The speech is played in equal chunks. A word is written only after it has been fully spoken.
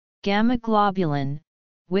Gamma globulin,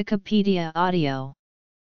 Wikipedia audio.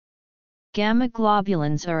 Gamma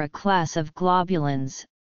globulins are a class of globulins,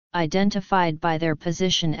 identified by their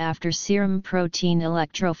position after serum protein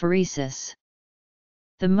electrophoresis.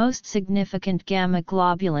 The most significant gamma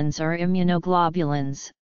globulins are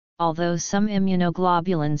immunoglobulins, although some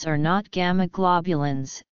immunoglobulins are not gamma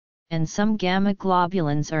globulins, and some gamma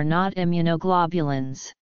globulins are not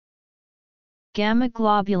immunoglobulins. Gamma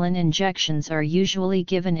globulin injections are usually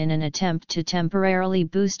given in an attempt to temporarily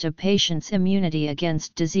boost a patient's immunity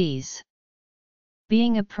against disease.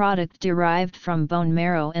 Being a product derived from bone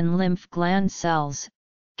marrow and lymph gland cells,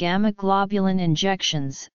 gamma globulin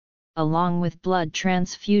injections, along with blood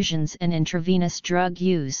transfusions and intravenous drug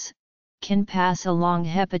use, can pass along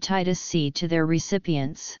hepatitis C to their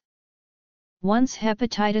recipients. Once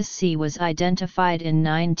hepatitis C was identified in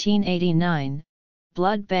 1989,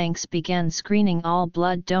 blood banks began screening all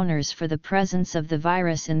blood donors for the presence of the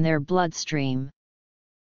virus in their bloodstream.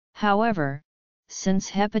 However, since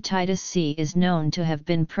hepatitis C is known to have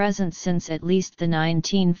been present since at least the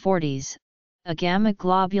 1940s, a gamma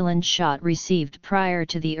globulin shot received prior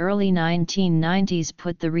to the early 1990s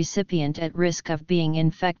put the recipient at risk of being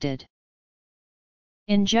infected.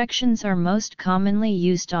 Injections are most commonly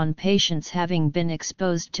used on patients having been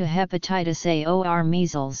exposed to hepatitis A or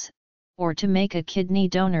measles, or to make a kidney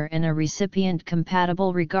donor and a recipient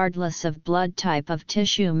compatible regardless of blood type of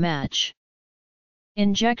tissue match.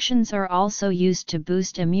 Injections are also used to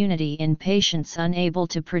boost immunity in patients unable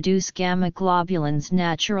to produce gamma globulins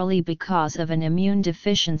naturally because of an immune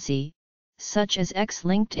deficiency, such as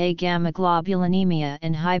X-linked agammaglobulinemia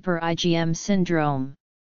and hyper-IgM syndrome.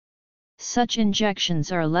 Such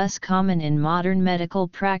injections are less common in modern medical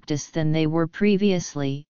practice than they were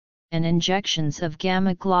previously, and injections of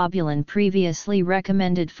gamma globulin previously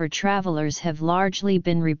recommended for travelers have largely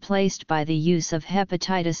been replaced by the use of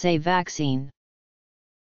hepatitis A vaccine.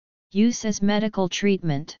 Use as medical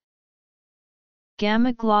treatment.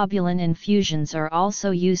 Gamma globulin infusions are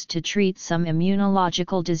also used to treat some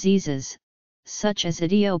immunological diseases, such as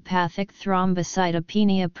idiopathic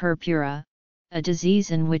thrombocytopenia purpura, a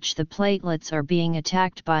disease in which the platelets are being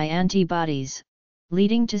attacked by antibodies,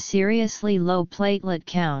 leading to seriously low platelet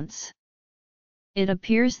counts. It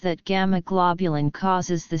appears that gamma globulin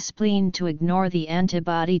causes the spleen to ignore the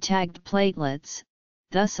antibody-tagged platelets,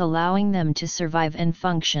 thus allowing them to survive and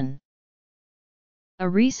function. A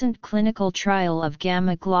recent clinical trial of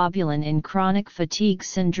gamma globulin in chronic fatigue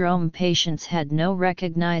syndrome patients had no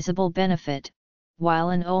recognizable benefit,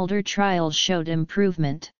 while an older trial showed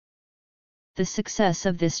improvement. The success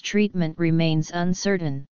of this treatment remains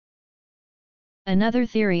uncertain. Another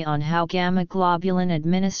theory on how gamma globulin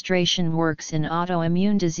administration works in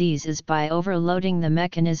autoimmune disease is by overloading the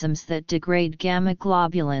mechanisms that degrade gamma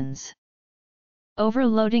globulins.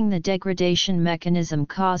 Overloading the degradation mechanism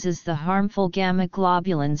causes the harmful gamma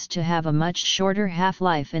globulins to have a much shorter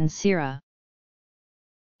half-life in sera.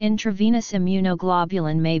 Intravenous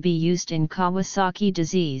immunoglobulin may be used in Kawasaki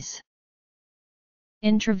disease.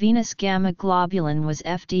 Intravenous gamma globulin was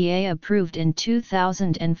FDA approved in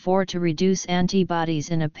 2004 to reduce antibodies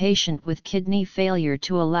in a patient with kidney failure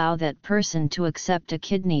to allow that person to accept a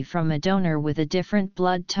kidney from a donor with a different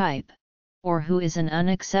blood type, or who is an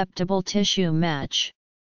unacceptable tissue match.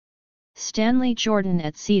 Stanley Jordan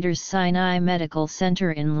at Cedars-Sinai Medical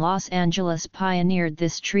Center in Los Angeles pioneered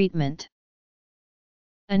this treatment.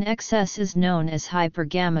 An excess is known as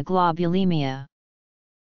hypergammaglobulinemia.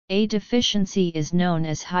 A deficiency is known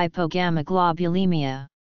as hypogammaglobulinemia.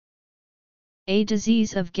 A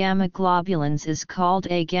disease of gamma globulins is called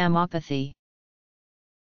agammopathy.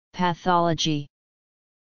 Pathology.